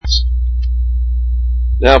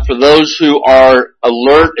Now, for those who are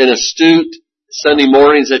alert and astute, Sunday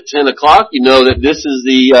mornings at 10 o'clock, you know that this is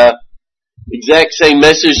the exact same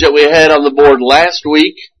message that we had on the board last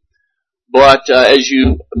week. But as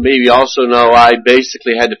you maybe also know, I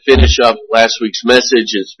basically had to finish up last week's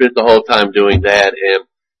message and spent the whole time doing that.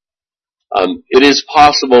 And it is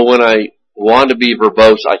possible when I want to be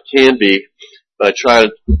verbose, I can be, but I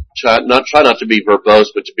try not to be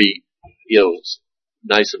verbose, but to be, as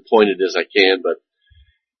nice and pointed as I can. But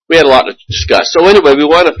we had a lot to discuss. So anyway, we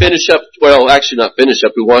want to finish up, well, actually not finish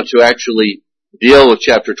up, we want to actually deal with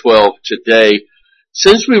chapter 12 today.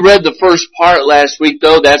 Since we read the first part last week,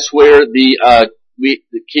 though, that's where the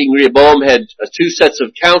King Rehoboam had two sets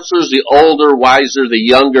of counselors, the older, wiser, the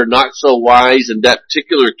younger, not so wise in that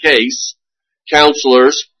particular case,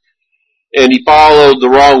 counselors, and he followed the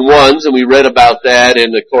wrong ones, and we read about that,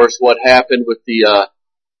 and of course what happened with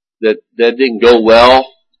that didn't go well.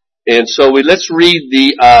 And so let's read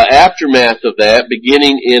the aftermath of that,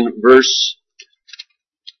 beginning in verse.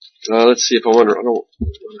 Let's see if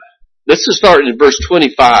let's just start in verse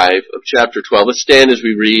 25 of chapter 12. Let's stand as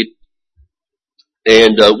we read,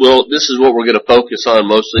 and this is what we're going to focus on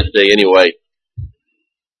mostly today, anyway.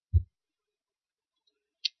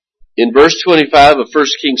 In verse 25 of 1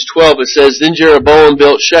 Kings 12, it says, "Then Jeroboam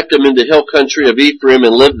built Shechem in the hill country of Ephraim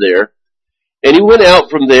and lived there. And he went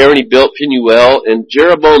out from there and he built Penuel, and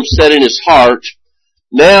Jeroboam said in his heart,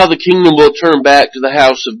 'Now the kingdom will turn back to the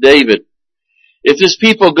house of David. If this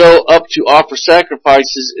people go up to offer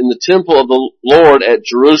sacrifices in the temple of the Lord at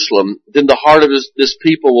Jerusalem, then the heart of this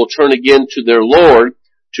people will turn again to their Lord,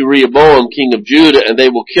 to Rehoboam, king of Judah, and they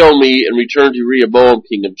will kill me and return to Rehoboam,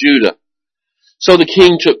 king of Judah.' So the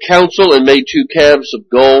king took counsel and made 2 calves of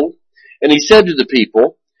gold, and he said to the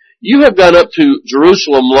people, 'You have gone up to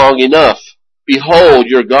Jerusalem long enough. Behold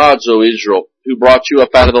your gods, O Israel, who brought you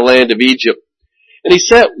up out of the land of Egypt.' And he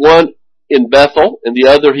set one in Bethel, and the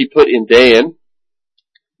other he put in Dan.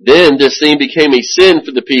 Then this thing became a sin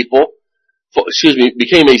for the people,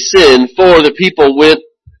 went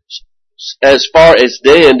as far as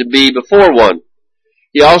Dan to be before one.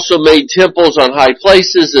 He also made temples on high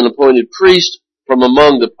places and appointed priests from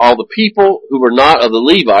among all the people who were not of the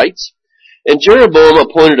Levites. And Jeroboam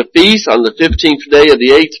appointed a feast on the 15th day of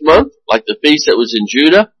the 8th month, like the feast that was in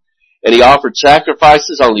Judah, and he offered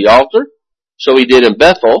sacrifices on the altar. So he did in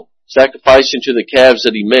Bethel, sacrificing to the calves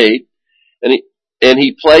that he made, and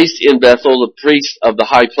he placed in Bethel the priests of the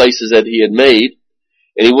high places that he had made.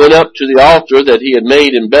 And he went up to the altar that he had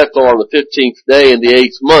made in Bethel on the 15th day in the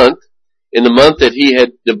 8th month, in the month that he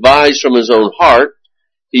had devised from his own heart.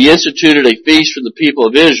 He instituted a feast for the people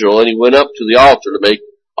of Israel, and he went up to the altar to make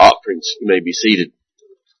offerings. You may be seated.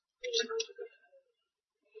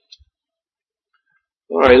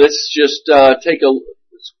 All right, let's just take a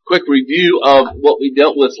quick review of what we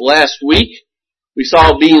dealt with last week. We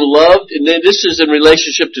saw being loved, and then this is in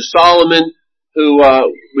relationship to Solomon, who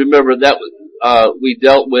remember that we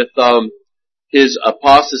dealt with his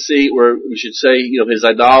apostasy, or we should say, his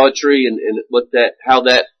idolatry, and how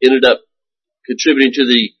that ended up contributing to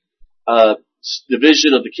the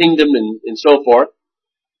division of the kingdom and so forth.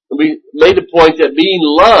 And we made a point that being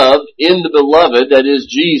loved in the beloved, that is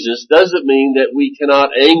Jesus, doesn't mean that we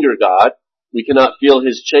cannot anger God. We cannot feel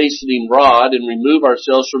his chastening rod and remove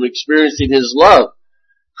ourselves from experiencing his love.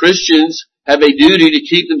 Christians have a duty to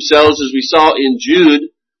keep themselves, as we saw in Jude,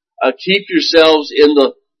 keep yourselves in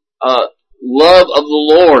the love of the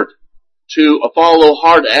Lord, to follow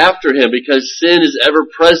hard after him, because sin is ever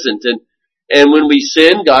present. And when we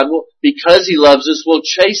sin, God will, because he loves us, will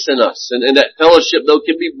chasten us. And that fellowship, though,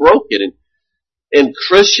 can be broken. And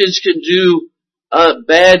Christians can do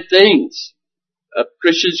bad things.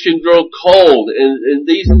 Christians can grow cold. And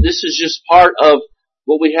this is just part of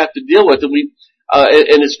what we have to deal with. And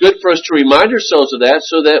it's good for us to remind ourselves of that,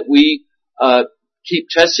 so that we keep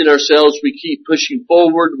testing ourselves. We keep pushing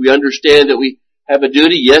forward. We understand that we have a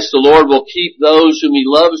duty. Yes, the Lord will keep those whom he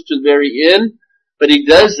loves to the very end. But he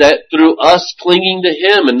does that through us clinging to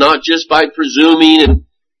him, and not just by presuming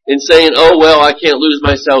and saying, "Oh, well, I can't lose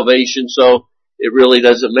my salvation, so it really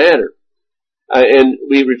doesn't matter." And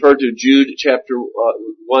we refer to Jude chapter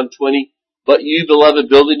 1:20. "But you, beloved,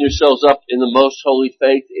 building yourselves up in the most holy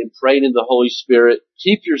faith and praying in the Holy Spirit,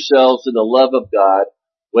 keep yourselves in the love of God,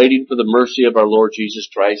 waiting for the mercy of our Lord Jesus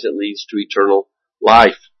Christ that leads to eternal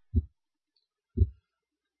life."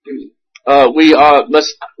 We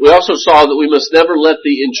also saw that we must never let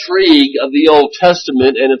the intrigue of the Old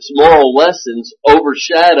Testament and its moral lessons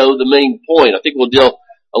overshadow the main point. I think we'll deal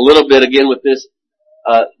a little bit again with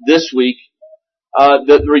this week.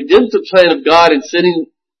 The redemptive plan of God in sending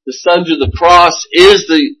the Son to the cross is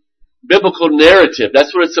the biblical narrative.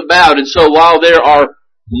 That's what it's about. And so while there are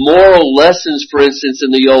moral lessons, for instance,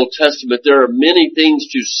 in the Old Testament, there are many things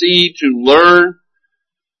to see, to learn.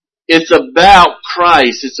 It's about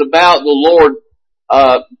Christ. It's about the Lord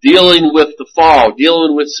dealing with the fall,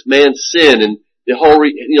 dealing with man's sin, and the whole,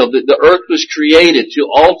 the earth was created to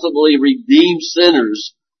ultimately redeem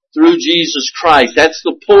sinners through Jesus Christ. That's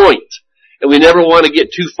the point. And we never want to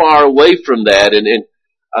get too far away from that and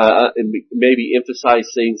maybe emphasize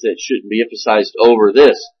things that shouldn't be emphasized over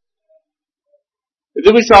this. And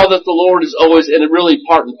then we saw that the Lord is always, and really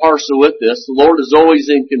part and parcel with this, the Lord is always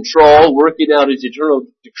in control, working out His eternal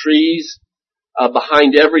decrees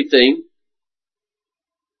behind everything.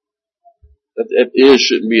 That is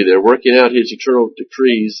shouldn't be there. Working out His eternal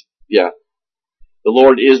decrees. Yeah. The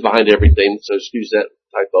Lord is behind everything, so excuse that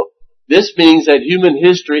typo. This means that human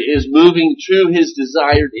history is moving to His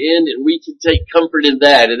desired end, and we can take comfort in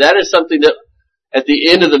that. And that is something that at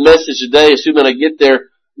the end of the message today, assuming I get there,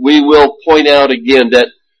 we will point out again that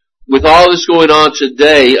with all this going on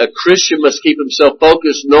today, a Christian must keep himself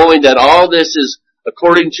focused, knowing that all this is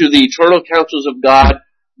according to the eternal counsels of God.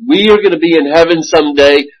 We are going to be in heaven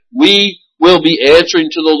someday. We will be answering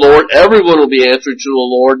to the Lord. Everyone will be answering to the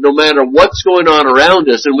Lord, no matter what's going on around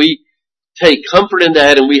us. And we take comfort in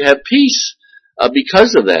that, and we have peace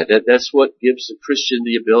because of that. That's what gives the Christian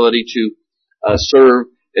the ability to serve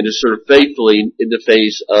and to serve faithfully in the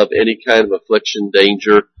face of any kind of affliction,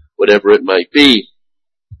 danger, whatever it might be.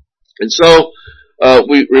 And so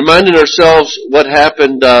we reminded ourselves what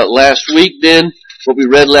happened last week then, what we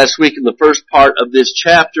read last week in the first part of this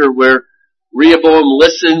chapter, where Rehoboam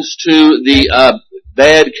listens to the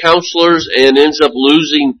bad counselors and ends up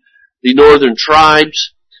losing the northern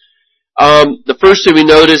tribes. The first thing we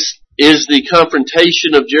notice is the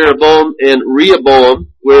confrontation of Jeroboam and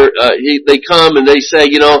Rehoboam, where they come and they say,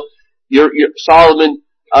 Solomon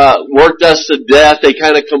worked us to death. They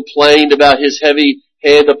kind of complained about his heavy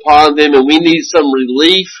hand upon them, and we need some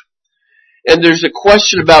relief. And there's a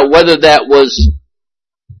question about whether that was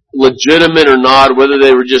legitimate or not, whether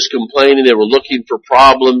they were just complaining, they were looking for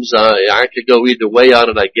problems. I could go either way on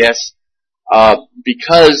it, I guess.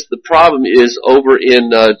 Because the problem is over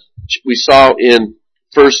in, we saw in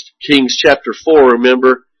 1 Kings chapter 4,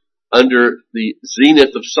 remember, under the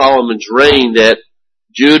zenith of Solomon's reign, that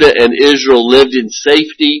Judah and Israel lived in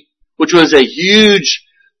safety, which was a huge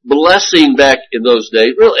blessing back in those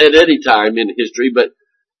days, well, at any time in history, but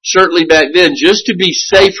certainly back then, just to be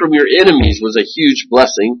safe from your enemies was a huge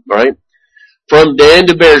blessing, right? From Dan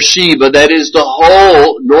to Beersheba, that is the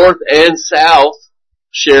whole north and south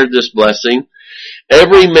shared this blessing.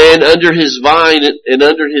 Every man under his vine and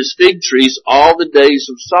under his fig trees all the days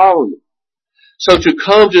of Solomon. So to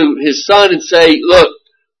come to his son and say, look,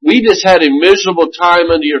 we just had a miserable time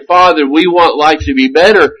under your father, we want life to be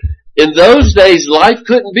better. In those days, life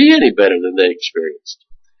couldn't be any better than they experienced.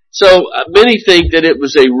 So many think that it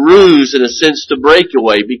was a ruse in a sense to break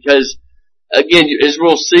away, because again, as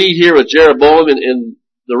we'll see here with Jeroboam and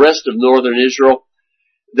the rest of northern Israel,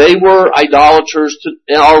 they were idolaters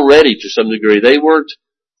already to some degree. They weren't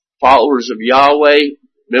followers of Yahweh.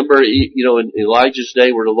 Remember, in Elijah's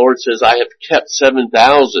day where the Lord says, I have kept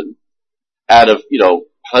 7,000 out of,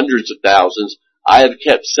 hundreds of thousands. I have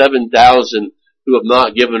kept 7,000 who have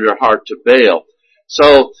not given their heart to Baal.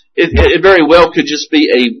 So it very well could just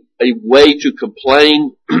be a way to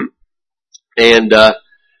complain.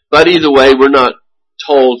 But either way, we're not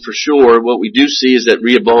told for sure. What we do see is that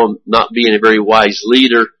Rehoboam, not being a very wise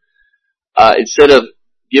leader, instead of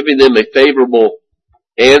giving them a favorable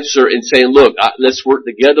answer and saying, look, let's work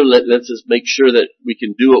together, let's just make sure that we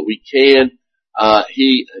can do what we can,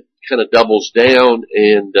 he kind of doubles down,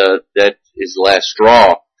 and that is the last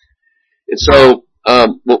straw. And so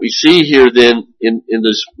what we see here then in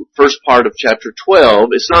this first part of chapter 12,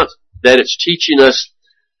 it's not that it's teaching us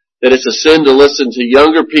that it's a sin to listen to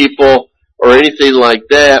younger people or anything like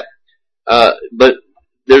that, but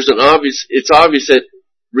it's obvious that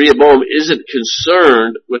Rehoboam isn't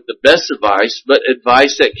concerned with the best advice, but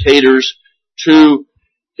advice that caters to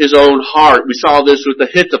his own heart. We saw this with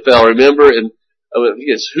Ahithophel, remember, and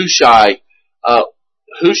it's Hushai.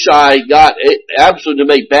 Hushai got Absalom to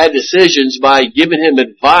make bad decisions by giving him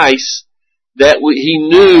advice that he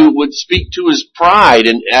knew would speak to his pride,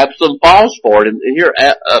 and Absalom falls for it. And here,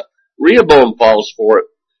 Rehoboam falls for it.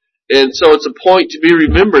 And so it's a point to be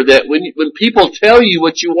remembered that when people tell you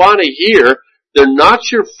what you want to hear, they're not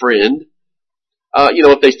your friend.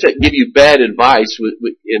 If they give you bad advice,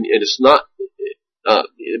 and it's not,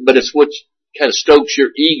 but it's what kind of stokes your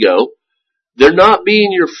ego, they're not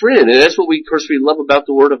being your friend. And that's what we love about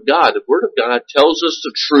the Word of God. The Word of God tells us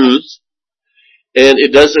the truth, And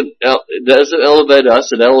it doesn't elevate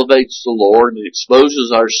us, it elevates the Lord, it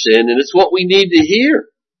exposes our sin, and it's what we need to hear.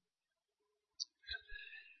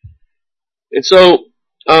 And so,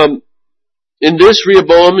 in this,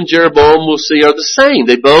 Rehoboam and Jeroboam, we'll see, are the same.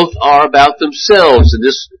 They both are about themselves, and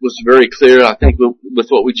this was very clear, I think, with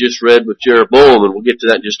what we just read with Jeroboam, and we'll get to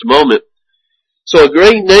that in just a moment. So a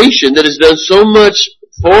great nation that has done so much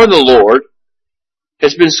for the Lord,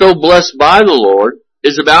 has been so blessed by the Lord,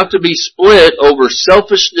 is about to be split over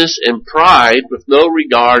selfishness and pride with no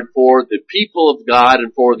regard for the people of God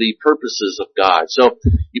and for the purposes of God. So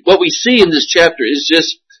what we see in this chapter is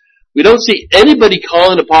just, we don't see anybody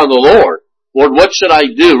calling upon the Lord. Lord, what should I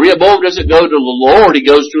do? Rehoboam doesn't go to the Lord, he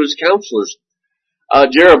goes to his counselors.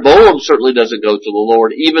 Jeroboam certainly doesn't go to the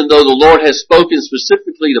Lord, even though the Lord has spoken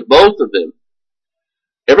specifically to both of them.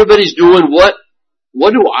 Everybody's doing what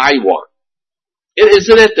do I want?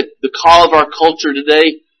 Isn't it the call of our culture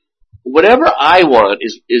today? Whatever I want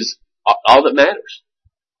is all that matters.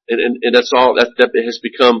 And that's all, that has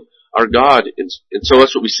become our God. And so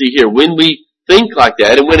that's what we see here. When we think like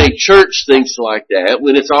that, and when a church thinks like that,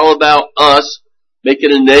 when it's all about us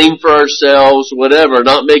making a name for ourselves, whatever,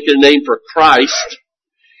 not making a name for Christ,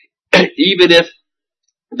 even if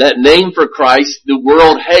that name for Christ the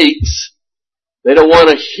world hates, they don't want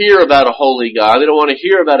to hear about a holy God, they don't want to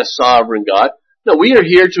hear about a sovereign God. No, we are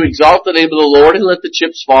here to exalt the name of the Lord and let the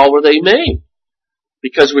chips fall where they may.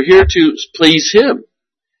 Because we're here to please Him.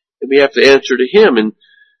 And we have to answer to Him.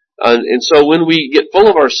 And so when we get full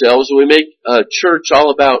of ourselves and we make church all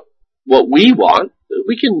about what we want,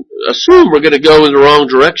 we can assume we're going to go in the wrong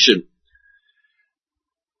direction.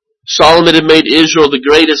 Solomon had made Israel the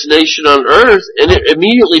greatest nation on earth, and it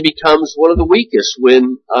immediately becomes one of the weakest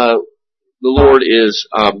when the Lord is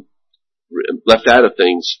left out of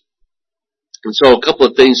things. And so a couple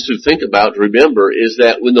of things to think about, to remember, is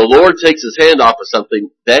that when the Lord takes His hand off of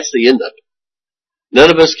something, that's the end of it.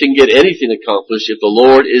 None of us can get anything accomplished if the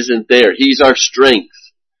Lord isn't there. He's our strength.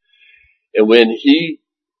 And when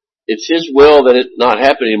it's His will that it not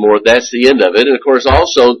happen anymore, that's the end of it. And of course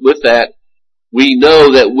also with that, we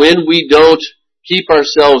know that when we don't keep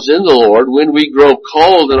ourselves in the Lord, when we grow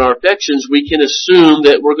cold in our affections, we can assume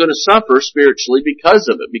that we're going to suffer spiritually because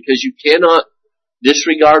of it. Because you cannot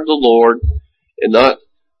disregard the Lord and not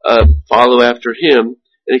follow after Him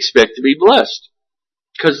and expect to be blessed.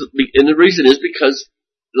 And the reason is because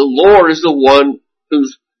the Lord is the one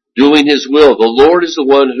who's doing His will. The Lord is the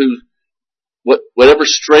one who, whatever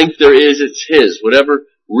strength there is, it's His. Whatever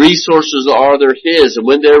resources are, they're His. And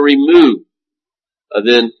when they're removed,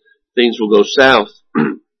 then things will go south.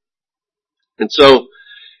 And so,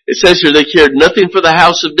 it says here, they cared nothing for the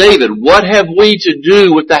house of David. What have we to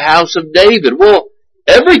do with the house of David? Well,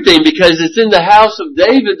 everything, because it's in the house of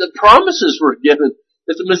David that promises were given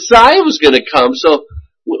that the Messiah was going to come. So,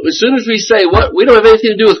 as soon as we say, we don't have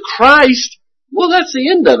anything to do with Christ, well, that's the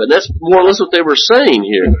end of it. That's more or less what they were saying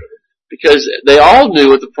here. Because they all knew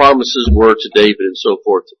what the promises were to David and so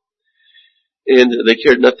forth. And they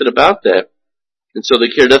cared nothing about that. And so they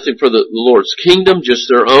cared nothing for the Lord's kingdom, just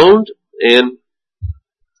their own. And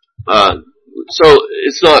so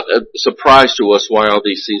it's not a surprise to us why all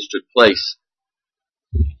these things took place.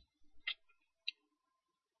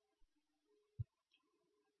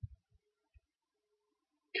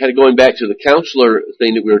 Kind of going back to the counselor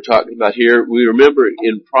thing that we were talking about here, we remember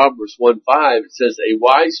in Proverbs 1:5, it says, a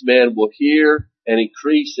wise man will hear and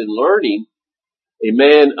increase in learning. A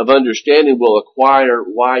man of understanding will acquire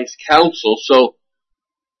wise counsel. So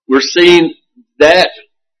we're seeing that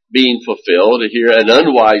being fulfilled. Here, an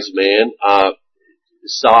unwise man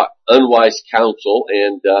sought unwise counsel,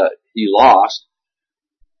 and he lost.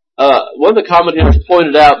 One of the commentators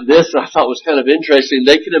pointed out this, I thought was kind of interesting.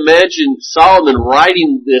 They can imagine Solomon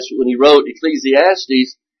writing this when he wrote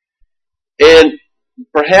Ecclesiastes, and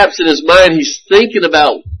perhaps in his mind he's thinking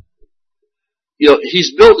about,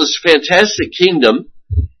 he's built this fantastic kingdom,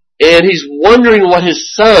 and he's wondering what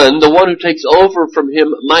his son, the one who takes over from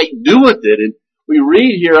him, might do with it. And we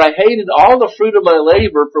read here, I hated all the fruit of my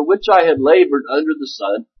labor for which I had labored under the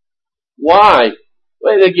sun. Why?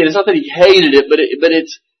 Well, again, it's not that he hated it, but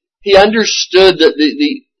it's, he understood that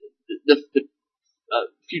the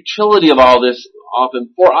futility of all this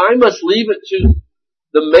often. For I must leave it to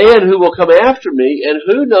the man who will come after me, and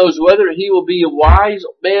who knows whether he will be a wise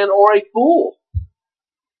man or a fool.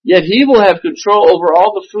 Yet he will have control over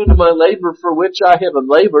all the fruit of my labor for which I have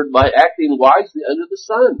labored by acting wisely under the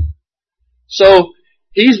sun. So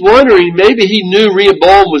he's wondering, maybe he knew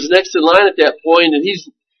Rehoboam was next in line at that point, and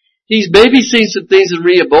he's maybe seen some things in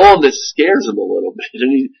Rehoboam that scares him a little bit,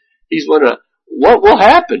 and he's wondering, what will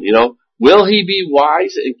happen? will he be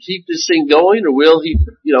wise and keep this thing going, or will he,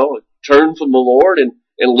 turn from the Lord and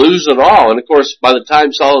lose it all? And of course, by the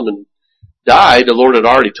time Solomon died, the Lord had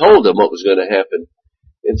already told him what was going to happen.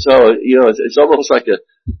 And so, it's almost like a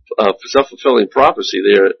self-fulfilling prophecy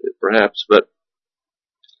there, perhaps. But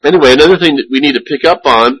anyway, another thing that we need to pick up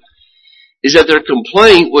on is that their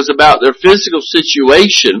complaint was about their physical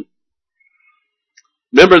situation.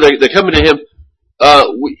 Remember, they're coming to him,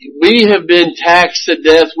 we have been taxed to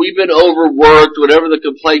death, we've been overworked, whatever the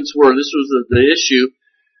complaints were, this was the issue.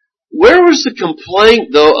 Where was the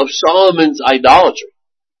complaint, though, of Solomon's idolatry?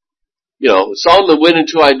 Solomon went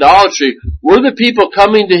into idolatry. Were the people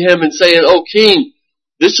coming to him and saying, "Oh, king,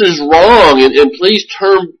 this is wrong, and please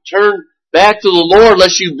turn back to the Lord,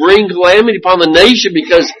 lest you bring calamity upon the nation,"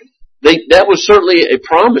 because that was certainly a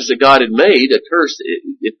promise that God had made, a curse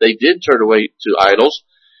if they did turn away to idols.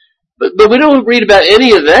 But we don't read about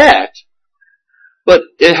any of that. But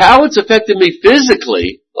how it's affected me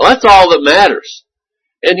physically, well, that's all that matters.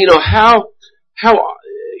 And how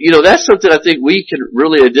that's something I think we can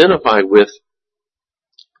really identify with.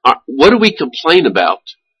 What do we complain about?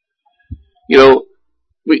 We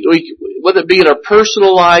whether it be in our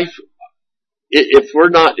personal life, if we're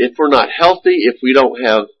not healthy, if we don't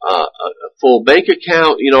have a full bank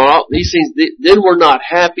account, all these things, then we're not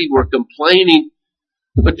happy, we're complaining.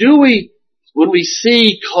 But when we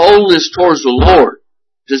see coldness towards the Lord,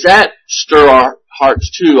 does that stir our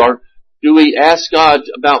hearts too? Or do we ask God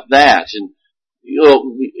about that? And,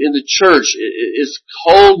 in the church, is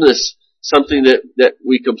coldness something that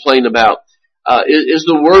we complain about? Is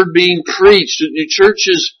the word being preached? Do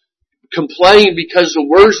churches complain because the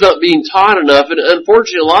word's not being taught enough? And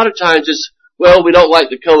unfortunately, a lot of times it's, we don't like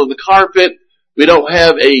the color of the carpet, we don't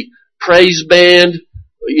have a praise band,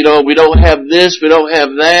 we don't have this, we don't have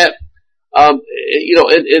that. But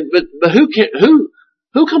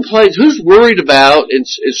who complains? Who's worried about and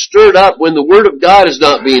is stirred up when the word of God is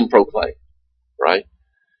not being proclaimed? Right?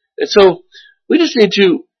 And so we just need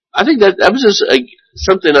to, I think that was just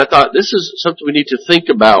something I thought, this is something we need to think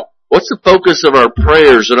about. What's the focus of our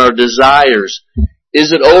prayers and our desires?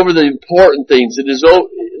 Is it over the important things?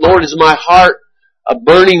 Lord, is my heart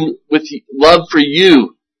burning with love for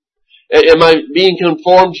you? Am I being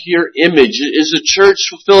conformed to your image? Is the church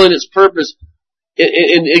fulfilling its purpose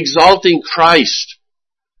in exalting Christ?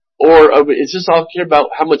 Or is this all care about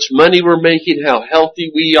how much money we're making, how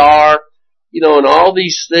healthy we are, and all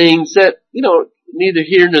these things that, neither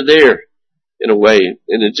here nor there in a way.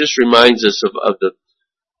 And it just reminds us of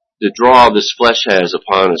the draw this flesh has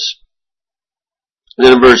upon us. And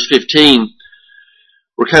then in verse 15,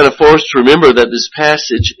 we're kind of forced to remember that this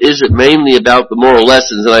passage isn't mainly about the moral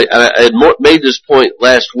lessons. And I had made this point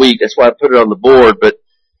last week. That's why I put it on the board. But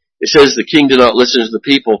it says the king did not listen to the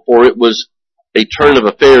people, for it was a turn of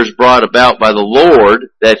affairs brought about by the Lord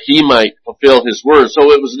that he might fulfill his word.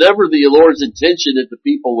 So it was never the Lord's intention that the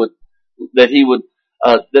people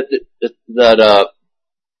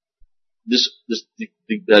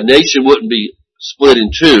the nation wouldn't be split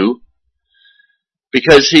in two,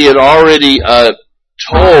 because he had already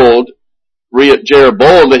told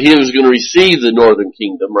Jeroboam that he was going to receive the northern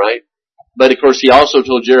kingdom, right? But of course he also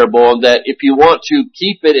told Jeroboam that if you want to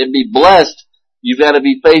keep it and be blessed, you've got to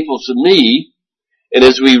be faithful to me. And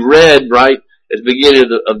as we read, right, at the beginning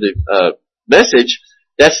of the message,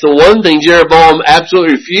 that's the one thing Jeroboam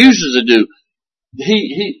absolutely refuses to do.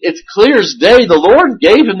 It's clear as day, the Lord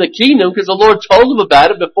gave him the kingdom because the Lord told him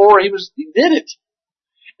about it before he did it.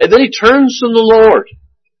 And then he turns from the Lord.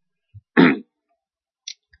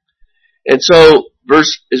 And so,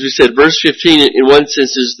 as we said, verse 15 in one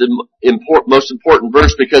sense is the most important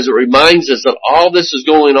verse because it reminds us that all this is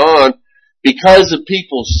going on because of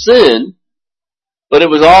people's sin, but it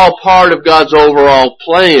was all part of God's overall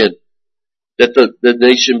plan that the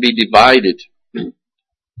nation be divided.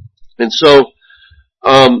 And so,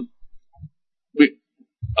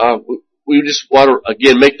 we just want to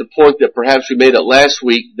again make the point that perhaps we made it last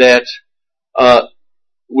week that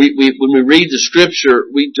when we read the scripture,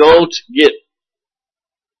 we don't get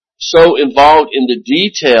so involved in the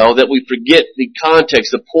detail that we forget the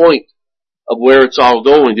context, the point of where it's all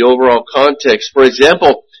going, the overall context. For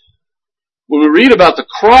example, when we read about the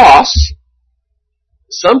cross,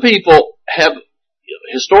 some people have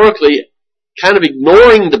historically kind of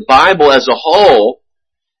ignoring the Bible as a whole.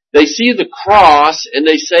 They see the cross and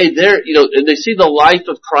they say and they see the life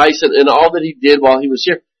of Christ and all that he did while he was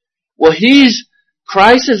here. Well,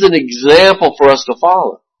 Christ is an example for us to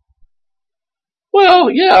follow. Well,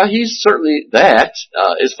 yeah, he's certainly that,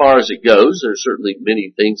 as far as it goes. There's certainly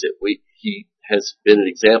many things that he has been an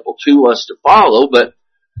example to us to follow, but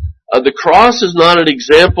the cross is not an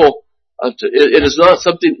example It is not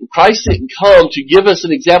something, Christ didn't come to give us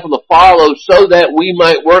an example to follow so that we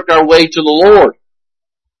might work our way to the Lord.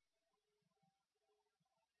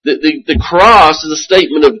 The cross is a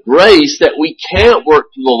statement of grace that we can't work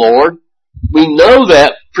to the Lord. We know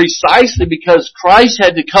that precisely because Christ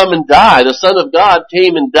had to come and die. The Son of God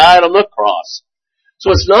came and died on the cross. So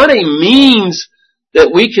it's not a means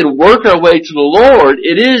that we can work our way to the Lord.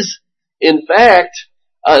 It is, in fact,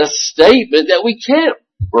 a statement that we can't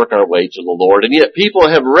work our way to the Lord. And yet people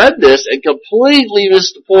have read this and completely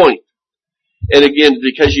missed the point. And again,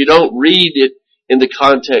 because you don't read it in the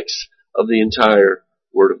context of the entire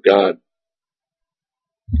Word of God.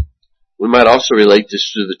 We might also relate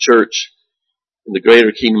this to the church in the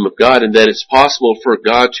greater kingdom of God, in that it's possible for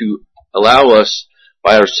God to allow us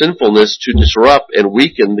by our sinfulness to disrupt and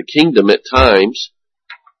weaken the kingdom at times,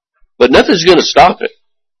 but nothing's going to stop it.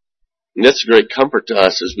 And that's a great comfort to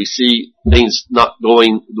us as we see things not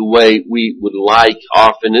going the way we would like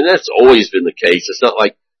often, and that's always been the case. It's not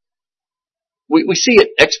like we see it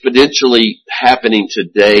exponentially happening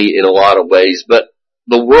today in a lot of ways, but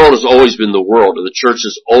the world has always been the world, and the church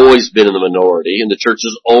has always been in the minority, and the church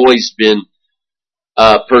has always been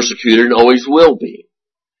persecuted and always will be.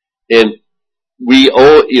 And we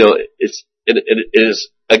all, it is,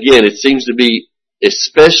 again, it seems to be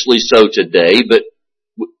especially so today, but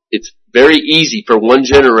it's very easy for one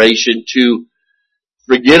generation to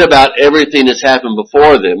forget about everything that's happened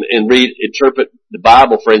before them and interpret the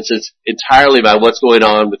Bible, for instance, entirely by what's going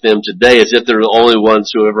on with them today, as if they're the only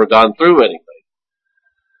ones who have ever gone through anything.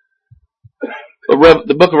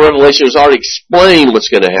 The book of Revelation has already explained what's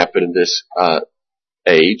going to happen in this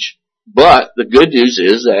age, but the good news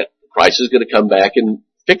is that Christ is going to come back and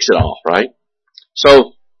fix it all, right?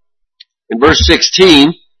 So, in verse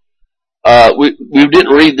 16, we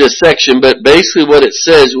didn't read this section, but basically what it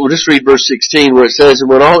says, we'll just read verse 16 where it says, "And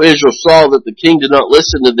when all Israel saw that the king did not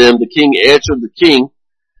listen to them, the king answered the king,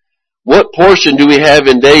 'What portion do we have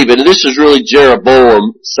in David?'" And this is really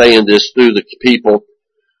Jeroboam saying this through the people.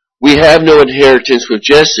 "We have no inheritance with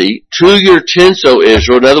Jesse. To your tents, O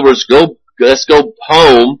Israel." In other words, let's go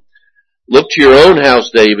home. Look to your own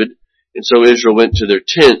house, David. And so Israel went to their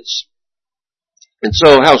tents. And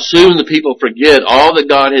so how soon the people forget all that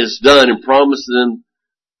God has done and promised them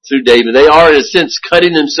through David. They are, in a sense,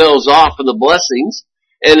 cutting themselves off from the blessings.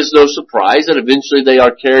 And it's no surprise that eventually they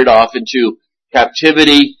are carried off into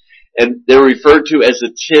captivity. And they're referred to as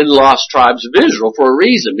the 10 lost tribes of Israel for a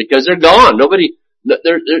reason, because they're gone.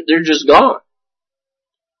 They're just gone.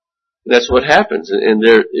 And that's what happens. And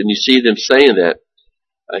you see them saying that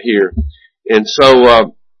here. And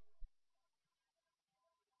so,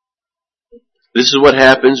 this is what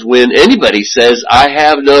happens when anybody says, "I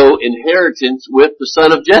have no inheritance with the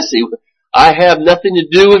son of Jesse. I have nothing to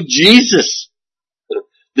do with Jesus.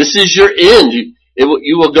 This is your end.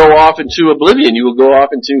 You will go off into oblivion. You will go off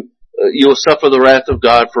into, you will suffer the wrath of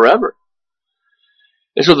God forever."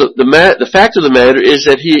 And so the fact of the matter is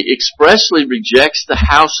that he expressly rejects the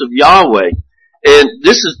house of Yahweh. And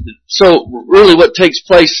this is, so really what takes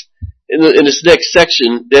place in this next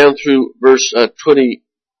section down through verse 24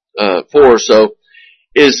 or so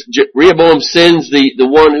is Rehoboam sends the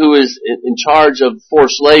one who is in charge of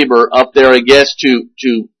forced labor up there, I guess, to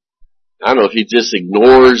I don't know if he just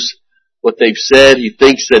ignores what they've said. He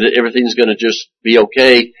thinks that everything's going to just be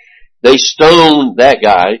okay. They stone that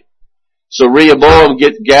guy. So Rehoboam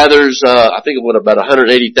gathers, I think about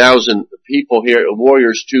 180,000 people here,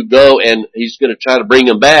 warriors, to go, and he's going to try to bring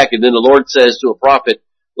them back. And then the Lord says to a prophet,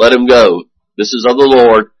 "Let him go. This is of the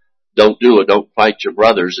Lord. Don't do it. Don't fight your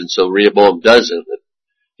brothers." And so Rehoboam doesn't.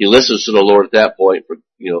 He listens to the Lord at that point,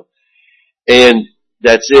 and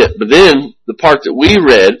that's it. But then the part that we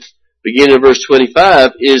read, beginning in verse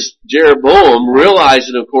 25, is Jeroboam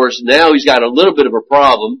realizing, of course, now he's got a little bit of a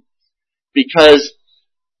problem, because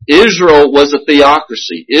Israel was a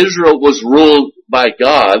theocracy. Israel was ruled by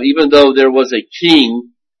God, even though there was a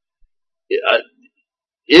king.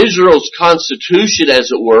 Israel's constitution, as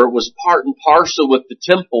it were, was part and parcel with the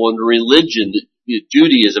temple and the religion,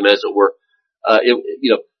 Judaism, as it were.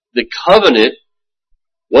 The covenant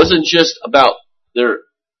wasn't just about their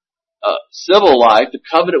civil life. The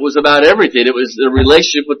covenant was about everything. It was their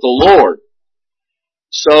relationship with the Lord.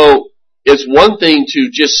 So it's one thing to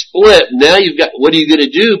just split. Now what are you going to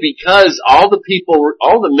do? Because all the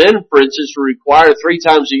men, for instance, were required 3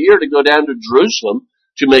 times a year to go down to Jerusalem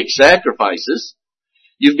to make sacrifices.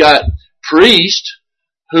 You've got priests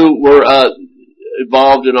who were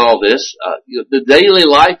involved in all this. The daily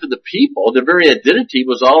life of the people, their very identity,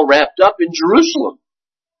 was all wrapped up in Jerusalem.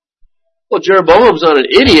 Well, Jeroboam's not an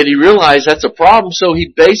idiot. He realized that's a problem, so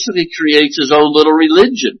he basically creates his own little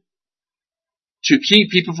religion. to keep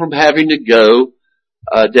people from having to go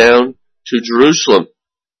down to Jerusalem.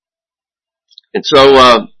 And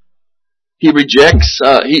so he rejects,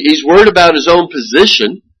 he's worried about his own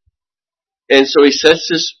position, and so he sets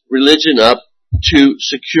this religion up to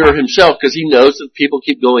secure himself, because he knows that people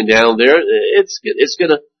keep going down there.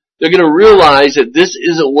 They're gonna realize that this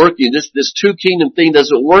isn't working. This two kingdom thing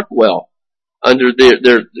doesn't work well under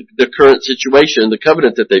their current situation, the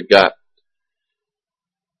covenant that they've got.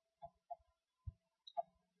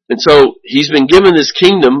 And so he's been given this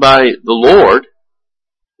kingdom by the Lord,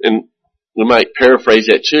 and we might paraphrase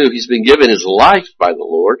that too. He's been given his life by the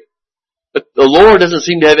Lord, but the Lord doesn't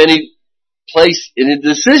seem to have any place in the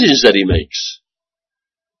decisions that he makes.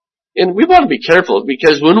 And we want to be careful,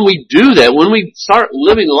 because when we do that, when we start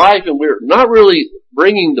living life and we're not really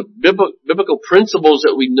bringing the biblical principles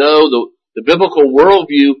that we know, the biblical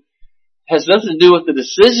worldview has nothing to do with the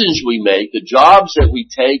decisions we make, the jobs that we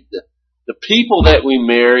take, the people that we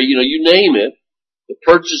marry, you name it, the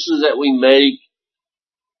purchases that we make,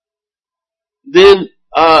 then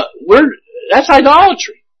that's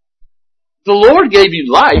idolatry. The Lord gave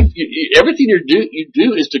you life. Everything you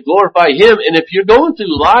do is to glorify Him. And if you're going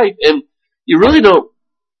through life and you really don't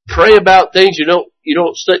pray about things, you don't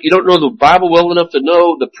know the Bible well enough to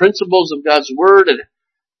know the principles of God's Word, and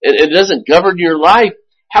it doesn't govern your life,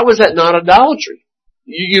 how is that not idolatry?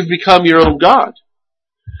 You've become your own God.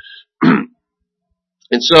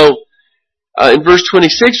 And so, in verse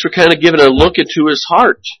 26, we're kind of given a look into his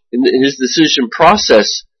heart in his decision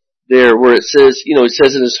process there, where it says, it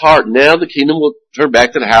says in his heart, now the kingdom will turn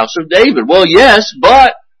back to the house of David. Well, yes,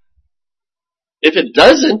 but if it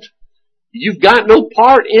doesn't, you've got no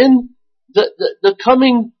part in the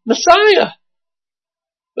coming Messiah.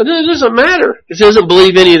 But it doesn't matter, because he doesn't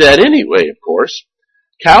believe any of that anyway, of course.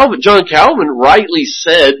 John Calvin rightly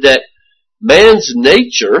said that man's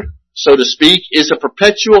nature, so to speak, is a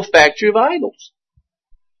perpetual factory of idols.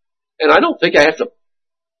 And I don't think I have to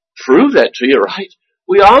prove that to you, right?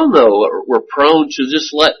 We all know we're prone to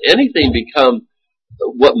just let anything become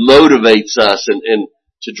what motivates us and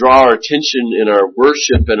to draw our attention in our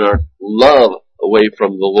worship and our love away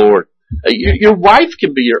from the Lord. Your wife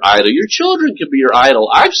can be your idol. Your children can be your idol.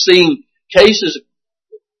 I've seen cases,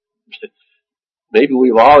 maybe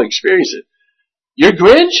we've all experienced it. Your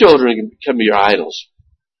grandchildren can become your idols.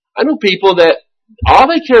 I know people that all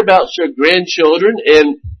they care about is their grandchildren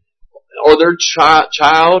or their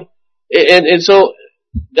child, and so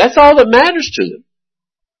that's all that matters to them.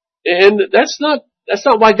 And that's not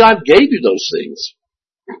why God gave you those things.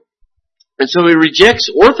 And so he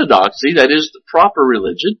rejects orthodoxy, that is the proper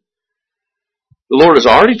religion. The Lord has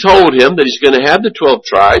already told him that he's going to have the 12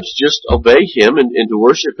 tribes, just obey him and to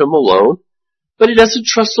worship him alone. But he doesn't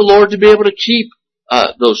trust the Lord to be able to keep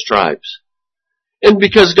those tribes. And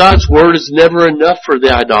because God's word is never enough for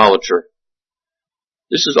the idolater.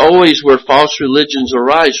 This is always where false religions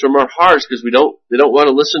arise, from our hearts, because we don't want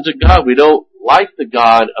to listen to God. We don't like the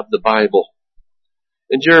God of the Bible.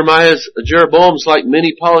 And Jeroboam's like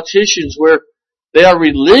many politicians, where they are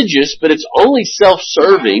religious, but it's only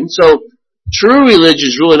self-serving. So true religion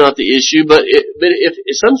is really not the issue, but if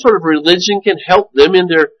some sort of religion can help them in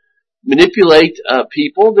their manipulate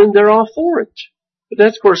people, then they're all for it. But that,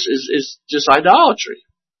 of course, is just idolatry.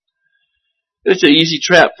 And it's an easy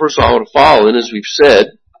trap, first of all, to fall in, as we've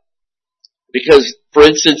said, because, for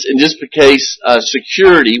instance, in this case,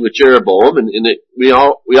 security with Jeroboam, we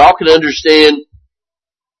all can understand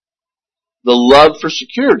the love for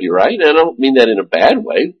security, right? And I don't mean that in a bad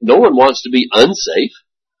way. No one wants to be unsafe.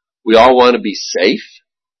 We all want to be safe,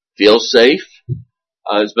 feel safe.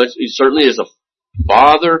 Certainly as a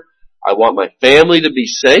father, I want my family to be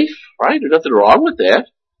safe, right? There's nothing wrong with that.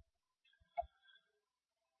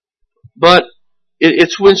 But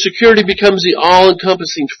it's when security becomes the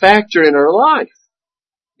all-encompassing factor in our life.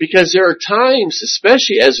 Because there are times,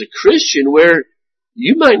 especially as a Christian, where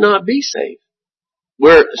you might not be safe.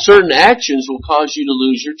 Where certain actions will cause you to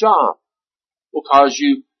lose your job. Will cause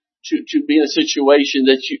you to be in a situation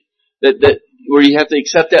where you have to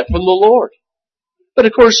accept that from the Lord. But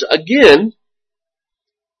of course, again,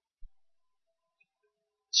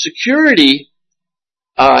 security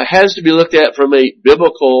has to be looked at from a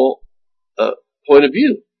biblical point of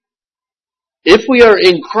view. If we are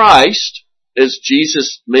in Christ, as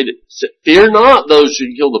Jesus made it, fear not those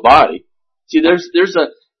who kill the body. See, there's a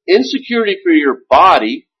insecurity for your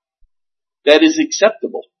body that is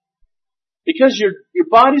acceptable, because your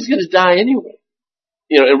body's going to die anyway,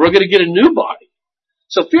 and we're going to get a new body.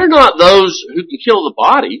 So fear not those who can kill the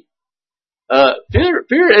body.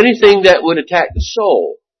 Fear anything that would attack the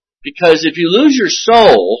soul, because if you lose your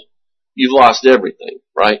soul, you've lost everything,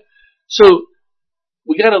 right? So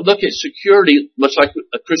we got to look at security much like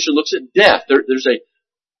a Christian looks at death. There's a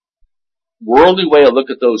worldly way to look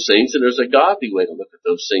at those things, and there's a godly way to look at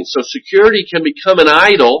those things. So security can become an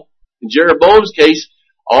idol. In Jeroboam's case,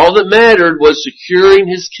 all that mattered was securing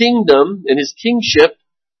his kingdom and his kingship,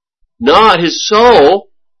 not his soul.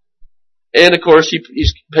 And of course, he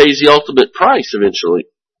pays the ultimate price eventually.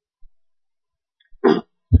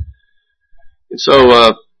 And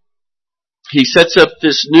so, he sets up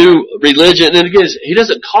this new religion, and again, he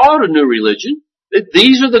doesn't call it a new religion.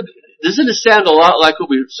 Doesn't it sound a lot like what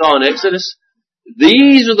we saw in Exodus?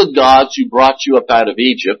 These are the gods who brought you up out of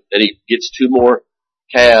Egypt, and he gets 2 more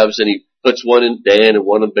calves, and he puts one in Dan and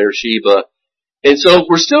one in Beersheba. And so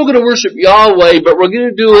we're still going to worship Yahweh, but we're going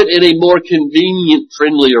to do it in a more convenient,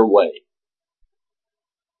 friendlier way.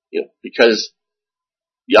 Because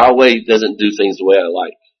Yahweh doesn't do things the way I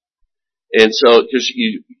like. And so, because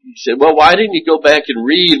you said, well, why didn't you go back and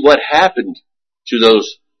read what happened to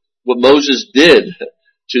what Moses did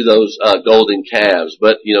to those golden calves?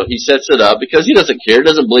 But, he sets it up because he doesn't care,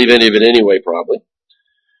 doesn't believe any of it anyway, probably.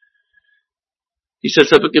 He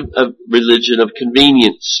sets up a religion of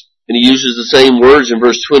convenience. And he uses the same words in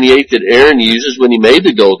verse 28 that Aaron uses when he made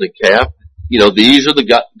the golden calf. These are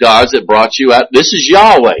the gods that brought you out. This is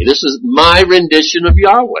Yahweh. This is my rendition of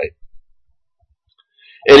Yahweh.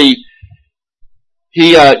 And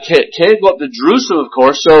he can't go up to Jerusalem, of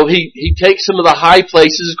course, so he takes some of the high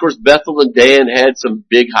places. Of course, Bethel and Dan had some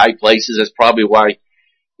big high places. That's probably why it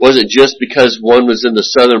wasn't just because one was in the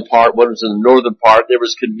southern part, one was in the northern part. There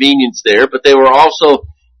was convenience there, but they were also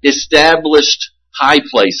established high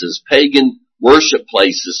places, pagan worship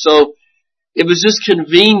places. So it was just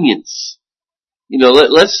convenience.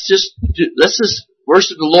 Let's just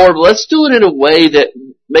worship the Lord. But let's do it in a way that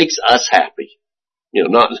makes us happy.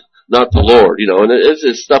 Not the Lord, and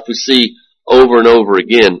it's stuff we see over and over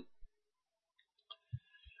again.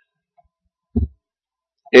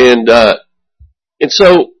 And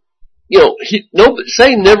so,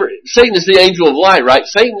 Satan is the angel of light, right?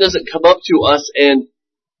 Satan doesn't come up to us and,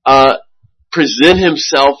 present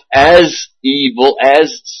himself as evil,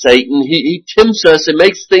 as Satan. He tempts us and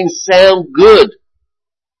makes things sound good.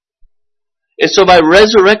 And so by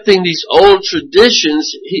resurrecting these old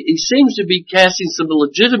traditions, he seems to be casting some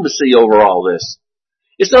legitimacy over all this.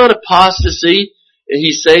 It's not apostasy.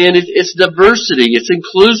 He's saying it's diversity. It's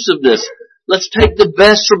inclusiveness. Let's take the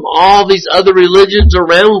best from all these other religions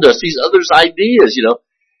around us, these others' ideas,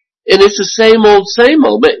 And it's the same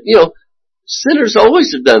old. But, sinners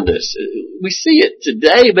always have done this. We see it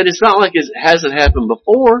today, but it's not like it hasn't happened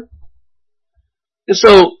before. And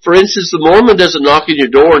so, for instance, the Mormon doesn't knock on your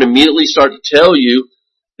door and immediately start to tell you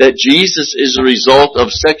that Jesus is a result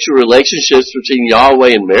of sexual relationships between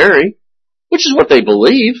Yahweh and Mary, which is what they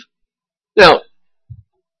believe. Now,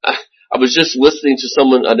 I was just listening to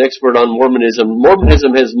an expert on Mormonism.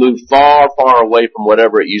 Mormonism has moved far, far away from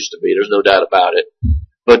whatever it used to be. There's no doubt about it.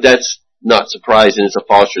 But that's not surprising. It's a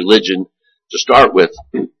false religion to start with.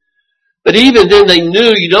 But even then they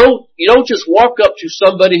knew you don't just walk up to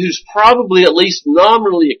somebody who's probably at least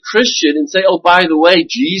nominally a Christian and say, oh, by the way,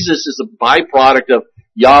 Jesus is a byproduct of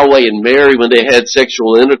Yahweh and Mary when they had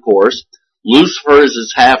sexual intercourse. Lucifer is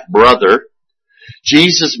his half-brother.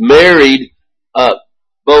 Jesus married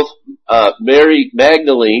both Mary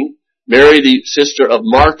Magdalene, Mary the sister of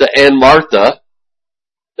Martha, and Martha.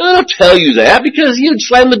 I don't tell you that because you'd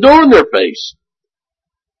slam the door in their face.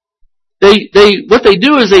 What they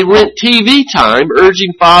do is they rent TV time,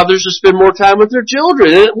 urging fathers to spend more time with their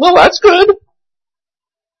children. And, well, that's good.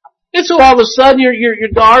 And so all of a sudden your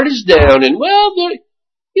guard is down and,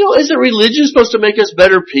 isn't religion supposed to make us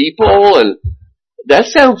better people? And that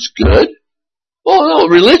sounds good. Well, no,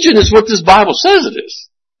 religion is what this Bible says it is.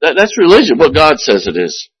 That's religion, what God says it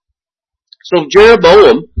is. So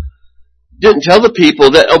Jeroboam didn't tell the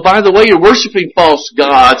people that, oh, by the way, you're worshiping false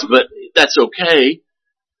gods, but that's okay.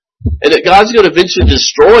 And that God's going to eventually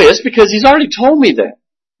destroy us because He's already told me that.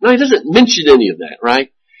 No, He doesn't mention any of that,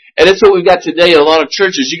 right? And that's what we've got today in a lot of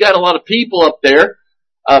churches. You got a lot of people up there,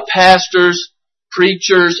 pastors,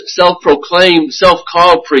 preachers, self-proclaimed,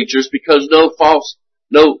 self-called preachers, because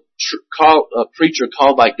no preacher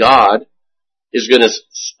called by God is going to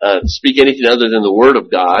speak anything other than the Word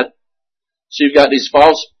of God. So you've got these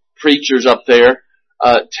false preachers up there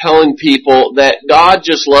telling people that God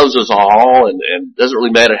just loves us all and doesn't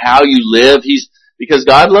really matter how you live. Because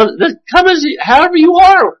God loves, come as however you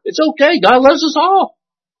are. It's okay. God loves us all.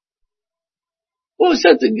 Well,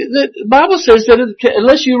 the Bible says that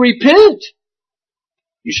unless you repent,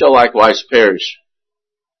 you shall likewise perish.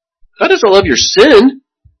 God doesn't love your sin.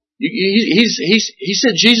 He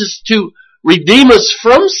sent Jesus to redeem us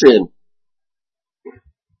from sin.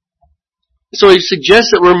 So he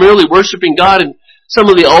suggests that we're merely worshiping God in some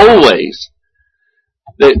of the old ways.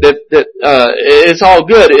 It's all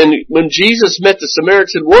good. And when Jesus met the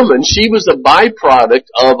Samaritan woman, she was a byproduct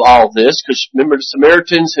of all this, because remember, the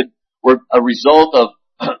Samaritans were a result of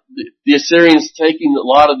the Assyrians taking a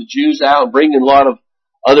lot of the Jews out and bringing a lot of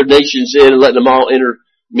other nations in and letting them all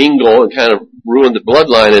intermingle and kind of ruin the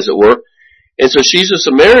bloodline, as it were. And so she's a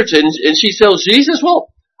Samaritan, and she tells Jesus,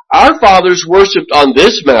 well, our fathers worshipped on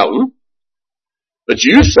this mountain, but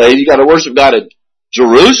you say you got to worship God at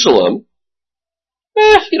Jerusalem.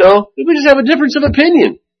 We just have a difference of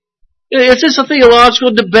opinion. It's just a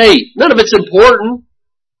theological debate. None of it's important.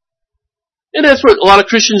 And that's what a lot of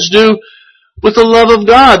Christians do with the love of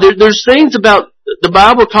God. There's things about, the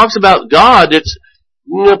Bible talks about God that's,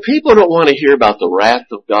 people don't want to hear about the wrath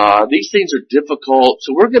of God. These things are difficult,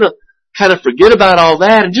 so we're going to kind of forget about all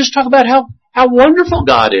that and just talk about how wonderful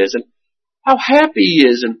God is and how happy He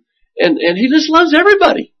is, and He just loves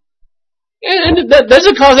everybody. And that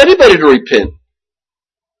doesn't cause anybody to repent.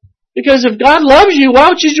 Because if God loves you, why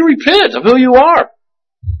would you repent of who you are?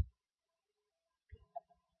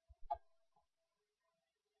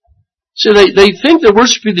 So they think they're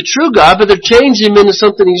worshiping the true God, but they're changing Him into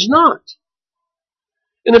something He's not.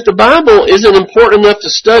 And if the Bible isn't important enough to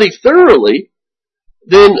study thoroughly,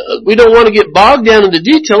 then we don't want to get bogged down in the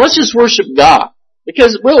detail. Let's just worship God.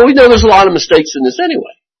 Because, well, we know there's a lot of mistakes in this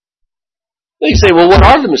anyway. They say, well, what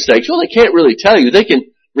are the mistakes? Well, they can't really tell you. They can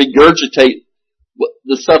regurgitate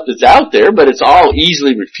the stuff that's out there, but it's all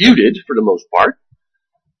easily refuted for the most part.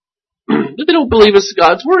 But they don't believe it's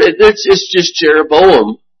God's word. It's just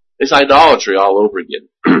Jeroboam. It's idolatry all over again.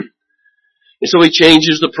 And so he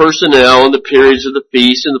changes the personnel and the periods of the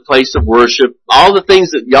feast and the place of worship, all the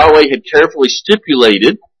things that Yahweh had carefully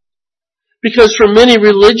stipulated. Because for many,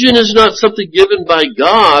 religion is not something given by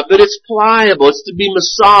God, but it's pliable. It's to be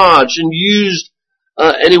massaged and used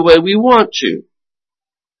any way we want to.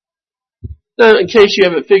 Now, in case you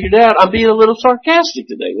haven't figured out, I'm being a little sarcastic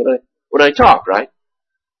today when I talk, right?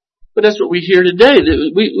 But that's what we hear today.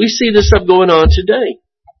 We see this stuff going on today.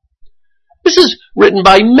 This is written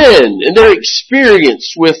by men and their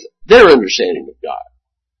experience with their understanding of God,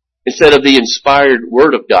 instead of the inspired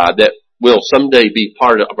Word of God that will someday be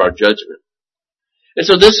part of our judgment. And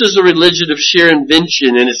so this is a religion of sheer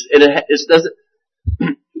invention, and it doesn't.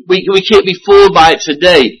 We can't be fooled by it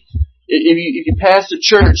today. If you pass a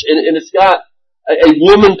church and it's got a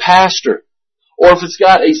woman pastor, or if it's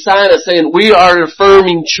got a sign that's saying we are an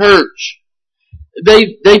affirming church,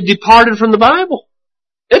 they departed from the Bible.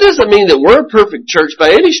 It doesn't mean that we're a perfect church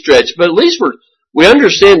by any stretch, but at least we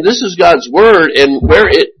understand this is God's word, and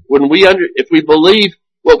if we believe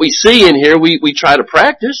what we see in here, we try to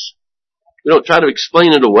practice. We don't try to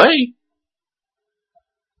explain it away.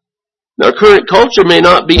 Now, current culture may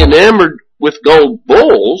not be enamored with gold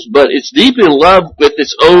bulls, but it's deep in love with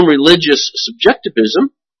its own religious subjectivism.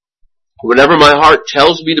 Whatever my heart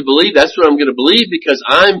tells me to believe, that's what I'm going to believe, because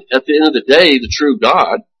I'm, at the end of the day, the true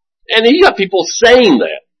God. And you got people saying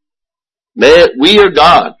that. Man, we are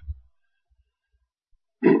God.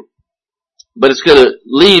 But it's going to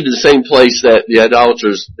lead to the same place that the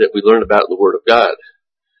idolaters that we learn about in the Word of God.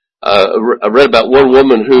 I read about one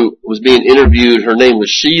woman who was being interviewed. Her name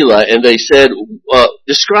was Sheila, and they said,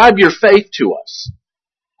 describe your faith to us.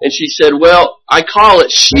 And she said, well, I call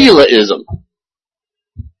it Sheilaism.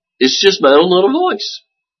 It's just my own little voice.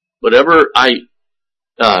 Whatever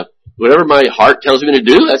my heart tells me to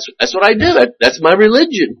do, that's what I do. That's my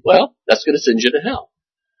religion. Well, that's going to send you to hell,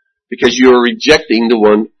 because you are rejecting the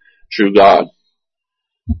one true God.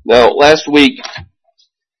 Now, last week,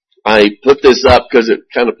 I put this up because it's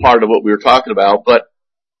kind of part of what we were talking about, but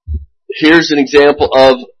here's an example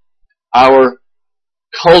of our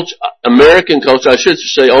culture, American culture. I should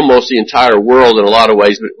say almost the entire world in a lot of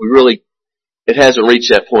ways, but it hasn't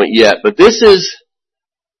reached that point yet. But this is,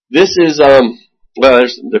 well,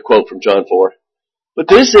 there's the quote from John 4. But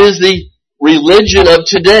this is the religion of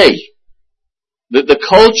today. The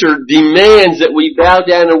culture demands that we bow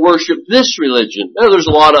down and worship this religion. Now, there's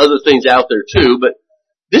a lot of other things out there too, but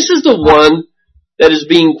this is the one that is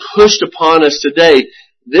being pushed upon us today.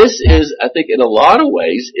 This is, I think, in a lot of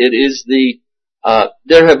ways, it is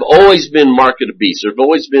there have always been market of beasts. There have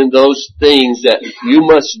always been those things that you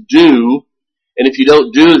must do, and if you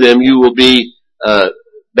don't do them, you will be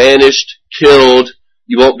banished, killed.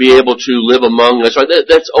 You won't be able to live among us. Right?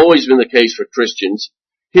 That's always been the case for Christians.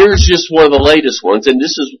 Here's just one of the latest ones, and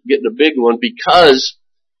this is getting a big one because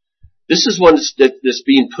this is one that's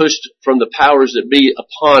being pushed from the powers that be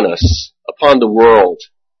upon us, upon the world.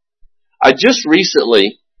 I just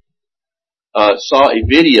recently saw a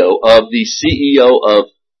video of the CEO of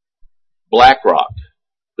BlackRock,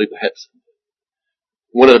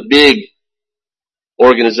 one of the big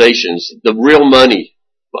organizations, the real money,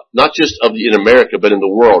 not just in America, but in the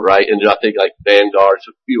world, right? And I think like Vanguard,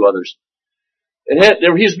 a few others. And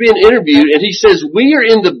he was being interviewed, and he says, we are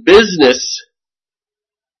in the business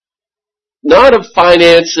not of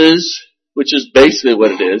finances, which is basically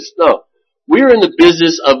what it is. No. We're in the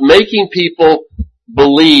business of making people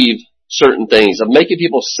believe certain things, of making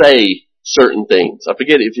people say certain things. I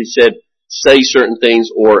forget if he said say certain things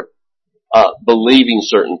or believing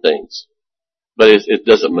certain things. But it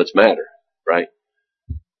doesn't much matter, right?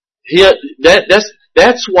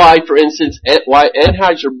 That's why, for instance, why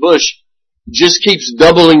Anheuser-Busch just keeps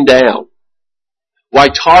doubling down. Why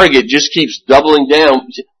Target just keeps doubling down.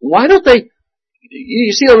 Why don't they,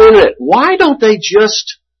 you see on the internet, why don't they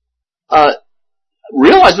just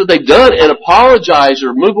realize what they've done and apologize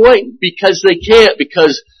or move away? Because they can't,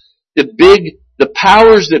 because the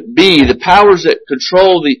powers that be, the powers that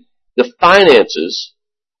control the finances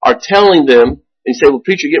are telling them, and you say, well,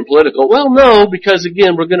 preacher, you're getting political. Well, no, because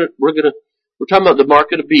again, we're talking about the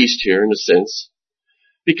mark of the beast here in a sense.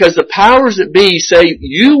 Because the powers that be say,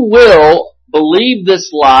 you will believe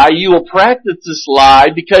this lie, you will practice this lie,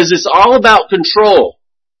 because it's all about control.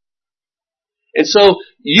 And so,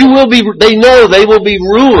 they know they will be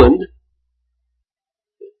ruined.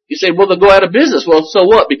 You say, well, they'll go out of business. Well, so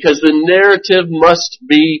what? Because the narrative must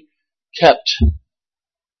be kept.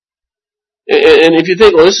 And if you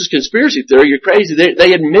think, well, this is conspiracy theory, you're crazy.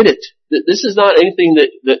 They admit it. This is not anything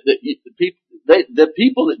the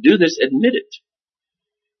people that do this admit it.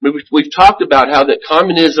 We've talked about how that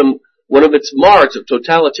communism, one of its marks of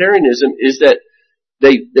totalitarianism is that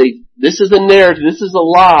this is a narrative, this is a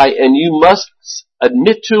lie, and you must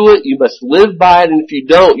admit to it, you must live by it, and if you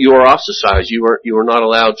don't, you are ostracized. You are not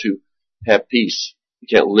allowed to have peace. You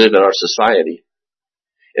can't live in our society.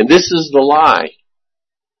 And this is the lie.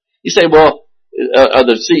 You say, well,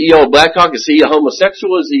 the CEO of Blackhawk, is he a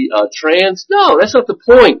homosexual? Is he trans? No, that's not the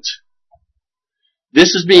point.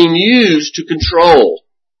 This is being used to control.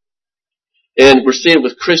 And we're seeing it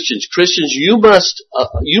with Christians. Christians, you must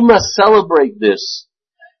celebrate this.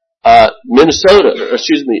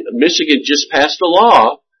 Michigan just passed a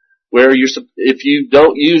law where if you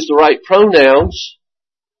don't use the right pronouns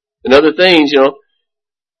and other things, you're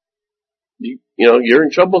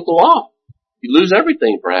in trouble with the law. You lose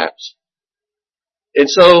everything, perhaps. And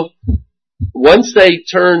so, once they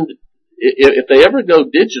if they ever go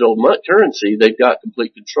digital currency, they've got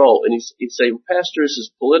complete control. And he'd say, well, Pastor, this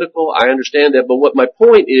is political. I understand that. But what my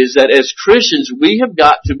point is that as Christians, we have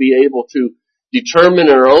got to be able to determine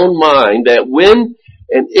in our own mind that when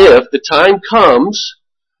and if the time comes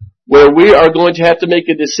where we are going to have to make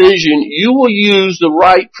a decision, you will use the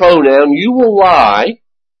right pronoun, you will lie,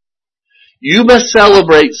 you must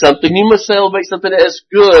celebrate something, you must celebrate something as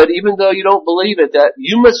good, even though you don't believe it, that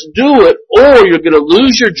you must do it, or you're going to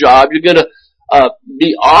lose your job, you're going to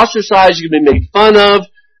be ostracized, you're going to be made fun of,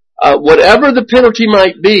 whatever the penalty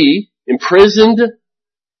might be, imprisoned,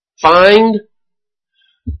 fined.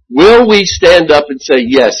 Will we stand up and say,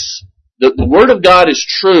 yes, the Word of God is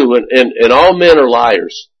true and all men are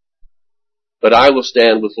liars, but I will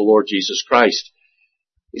stand with the Lord Jesus Christ.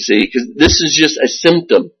 You see, because this is just a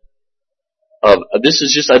symptom this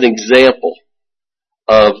is just an example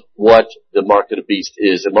of what the mark of the beast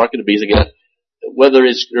is. The mark of the beast, again, whether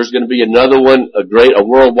there's going to be another one, a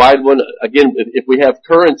worldwide one, again, if we have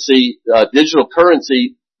currency, digital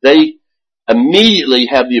currency, they immediately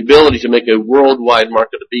have the ability to make a worldwide mark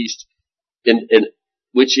of the beast,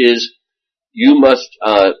 which is, you must,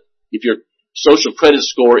 if your social credit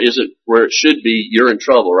score isn't where it should be, you're in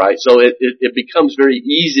trouble, right? So it becomes very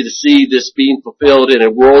easy to see this being fulfilled in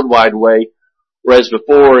a worldwide way, whereas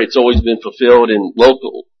before it's always been fulfilled in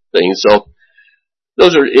local things. So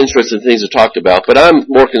those are interesting things to talk about, but I'm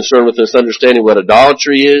more concerned with this understanding what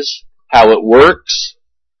idolatry is, how it works,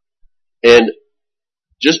 and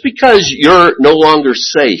just because you're no longer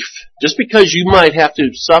safe, just because you might have to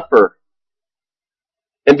suffer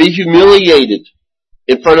and be humiliated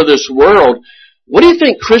in front of this world, what do you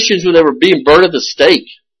think Christians, when they were being burned at the stake,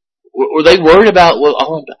 were they worried about, well,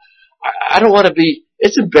 I don't want to be,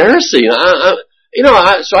 it's embarrassing.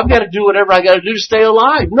 So I've got to do whatever I got to do to stay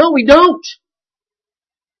alive. No, we don't.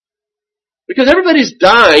 Because everybody's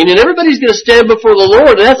dying and everybody's going to stand before the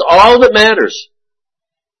Lord, and that's all that matters.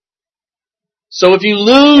 So if you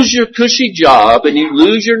lose your cushy job and you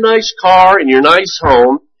lose your nice car and your nice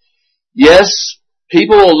home, yes,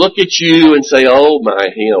 people will look at you and say, oh my,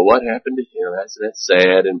 what happened to him? That's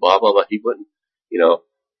sad and blah, blah, blah. He wouldn't,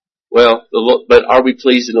 well, but are we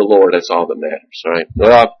pleasing the Lord? That's all that matters, right?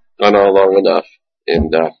 Well, I've gone on long enough,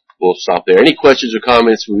 and we'll stop there. Any questions or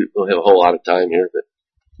comments? We don't have a whole lot of time here,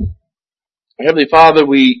 but Heavenly Father,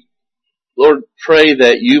 we, Lord, pray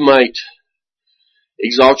that you might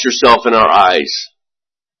exalt yourself in our eyes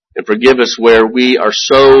and forgive us where we are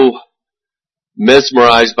so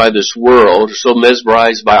mesmerized by this world, so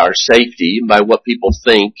mesmerized by our safety, by what people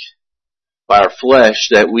think, by our flesh,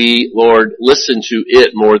 that we, Lord, listen to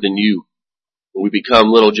it more than you. We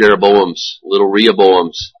become little Jeroboams, little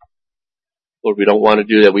Rehoboams. Lord, we don't want to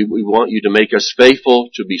do that. We want you to make us faithful,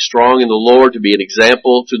 to be strong in the Lord, to be an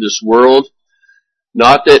example to this world.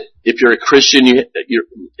 Not that if you're a Christian,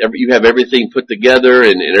 you have everything put together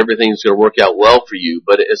and everything's going to work out well for you.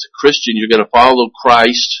 But as a Christian, you're going to follow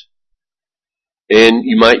Christ, and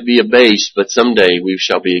you might be abased, but someday we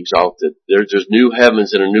shall be exalted. There's new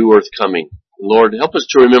heavens and a new earth coming. And Lord, help us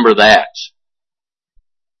to remember that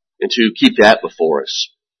and to keep that before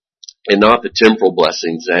us, and not the temporal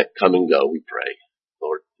blessings that come and go, we pray.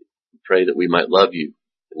 Lord, we pray that we might love you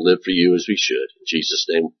and live for you as we should. In Jesus'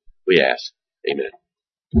 name we ask. Amen.